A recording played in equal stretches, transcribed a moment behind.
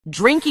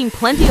Drinking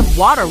plenty of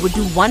water would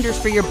do wonders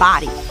for your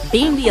body.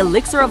 Being the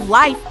elixir of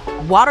life,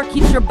 water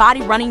keeps your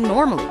body running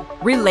normally.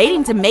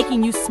 Relating to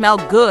making you smell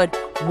good,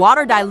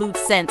 water dilutes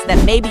scents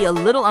that may be a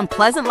little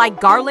unpleasant like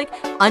garlic,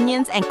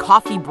 onions, and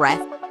coffee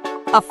breath.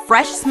 A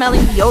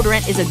fresh-smelling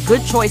deodorant is a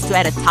good choice to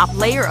add a top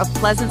layer of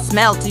pleasant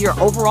smell to your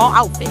overall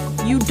outfit.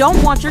 You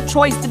don't want your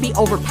choice to be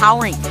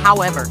overpowering,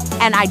 however.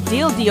 An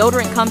ideal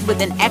deodorant comes with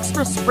an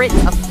extra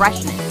spritz of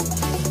freshness.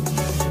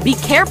 Be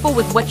careful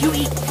with what you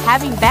eat.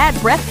 Having bad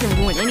breath can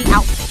ruin any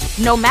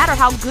outfit. No matter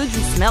how good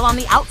you smell on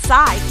the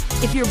outside,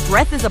 if your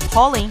breath is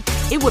appalling,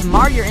 it would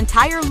mar your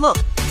entire look.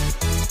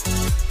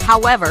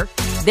 However,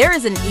 there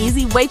is an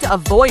easy way to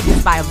avoid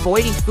this by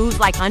avoiding foods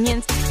like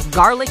onions,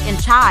 garlic,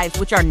 and chives,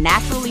 which are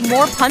naturally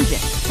more pungent.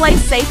 Play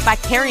safe by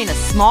carrying a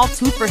small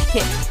toothbrush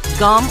kit,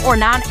 gum, or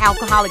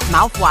non-alcoholic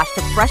mouthwash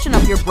to freshen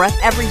up your breath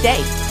every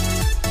day.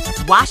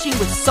 Washing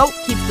with soap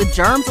keeps the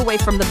germs away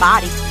from the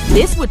body.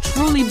 This would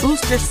truly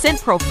boost your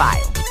scent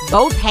profile.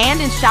 Both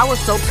hand and shower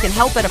soaps can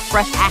help add a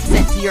fresh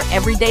accent to your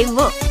everyday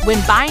look.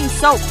 When buying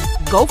soap,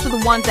 go for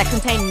the ones that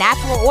contain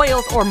natural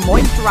oils or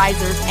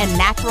moisturizers and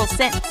natural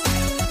scents.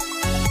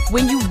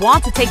 When you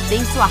want to take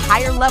things to a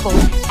higher level,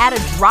 add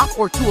a drop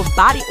or two of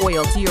body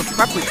oil to your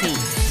prep routine.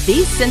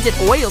 These scented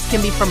oils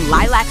can be from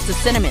lilacs to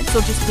cinnamon,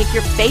 so just pick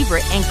your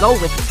favorite and go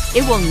with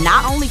it. It will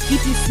not only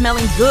keep you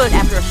smelling good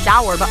after a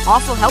shower, but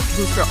also help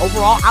boost your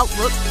overall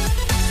outlook.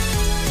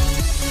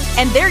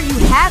 And there you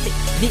have it,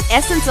 the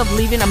essence of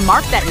leaving a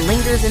mark that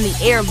lingers in the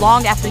air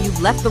long after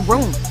you've left the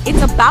room.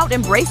 It's about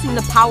embracing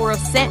the power of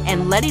scent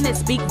and letting it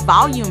speak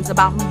volumes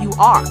about who you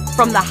are,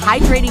 from the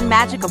hydrating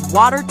magic of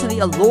water to the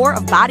allure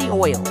of body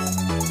oils.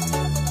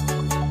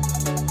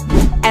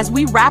 As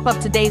we wrap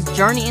up today's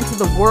journey into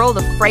the world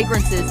of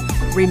fragrances,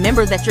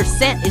 remember that your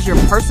scent is your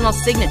personal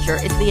signature.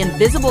 It's the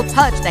invisible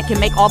touch that can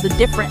make all the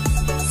difference.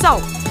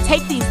 So,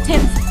 take these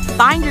tips,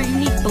 find your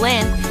unique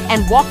blend,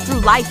 and walk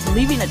through life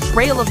leaving a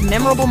trail of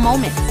memorable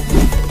moments.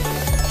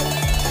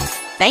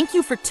 Thank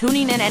you for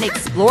tuning in and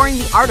exploring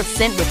the art of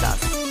scent with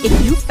us.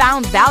 If you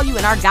found value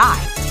in our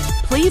guide,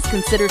 please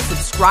consider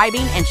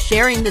subscribing and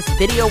sharing this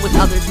video with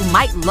others who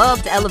might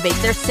love to elevate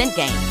their scent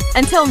game.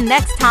 Until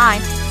next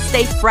time,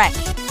 stay fresh,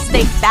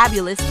 stay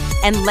fabulous,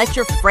 and let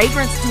your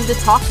fragrance do the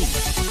talking.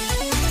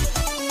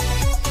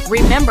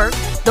 Remember,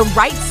 the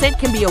right scent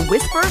can be a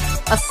whisper,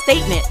 a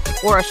statement,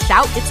 or a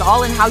shout. It's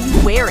all in how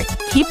you wear it.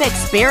 Keep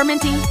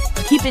experimenting,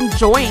 keep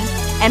enjoying,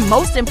 and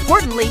most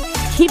importantly,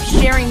 keep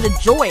sharing the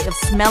joy of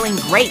smelling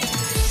great.